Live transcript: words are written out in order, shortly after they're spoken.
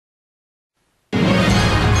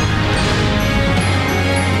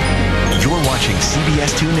watching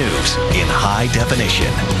CBS 2 News in high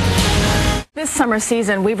definition. This summer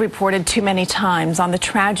season, we've reported too many times on the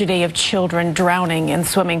tragedy of children drowning in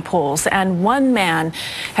swimming pools. And one man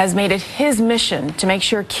has made it his mission to make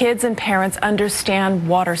sure kids and parents understand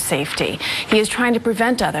water safety. He is trying to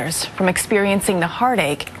prevent others from experiencing the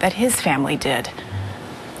heartache that his family did.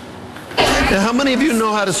 Now, how many of you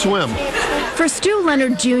know how to swim? For Stu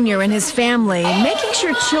Leonard Jr. and his family, making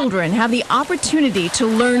sure children have the opportunity to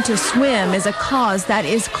learn to swim is a cause that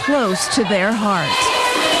is close to their heart.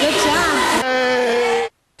 Good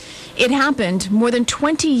job. It happened more than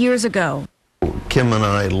 20 years ago. Kim and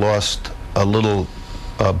I lost a little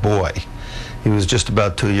boy. He was just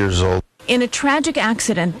about 2 years old. In a tragic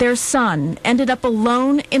accident, their son ended up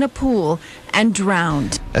alone in a pool and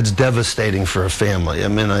drowned. That's devastating for a family. I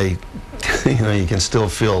mean, you can still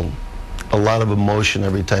feel a lot of emotion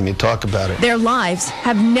every time you talk about it. Their lives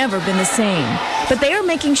have never been the same, but they are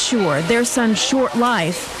making sure their son's short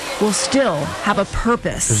life will still have a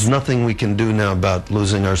purpose. There's nothing we can do now about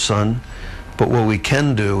losing our son, but what we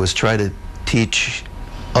can do is try to teach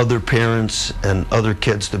other parents and other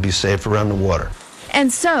kids to be safe around the water.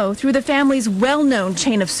 And so, through the family's well-known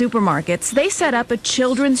chain of supermarkets, they set up a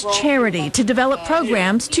children's charity to develop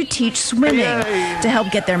programs to teach swimming. To help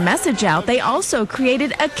get their message out, they also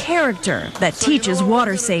created a character that teaches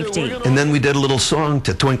water safety. And then we did a little song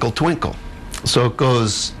to Twinkle Twinkle. So it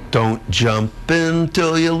goes, don't jump in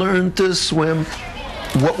till you learn to swim.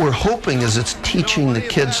 What we're hoping is it's teaching the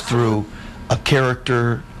kids through a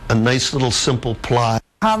character, a nice little simple plot.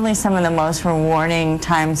 Probably some of the most rewarding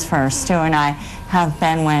times for Stu and I have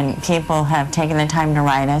been when people have taken the time to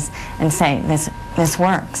write us and say, this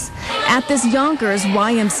works. At this Yonkers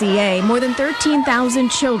YMCA, more than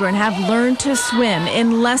 13,000 children have learned to swim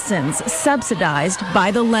in lessons subsidized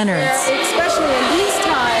by the Leonards. Especially in these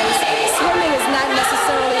times, swimming is not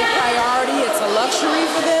necessarily a priority, it's a luxury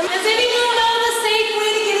for them. Does anyone know the safe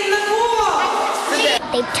way to get in the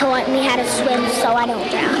pool? They taught me how to swim so I don't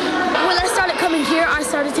drown. When I started coming here, I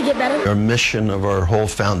started to get better. Our mission of our whole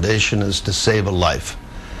foundation is to save a life.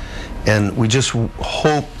 And we just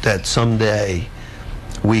hope that someday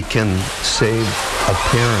we can save a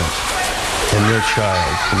parent and their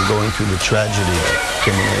child from going through the tragedy that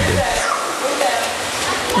Kim and I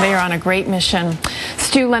did. They are on a great mission.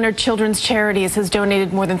 Stu Leonard Children's Charities has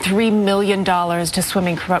donated more than $3 million to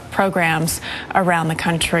swimming programs around the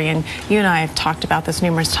country. And you and I have talked about this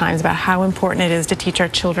numerous times about how important it is to teach our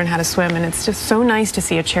children how to swim. And it's just so nice to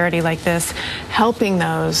see a charity like this helping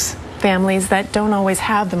those families that don't always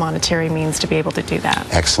have the monetary means to be able to do that.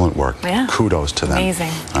 Excellent work. Yeah. Kudos to them.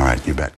 Amazing. All right, you bet.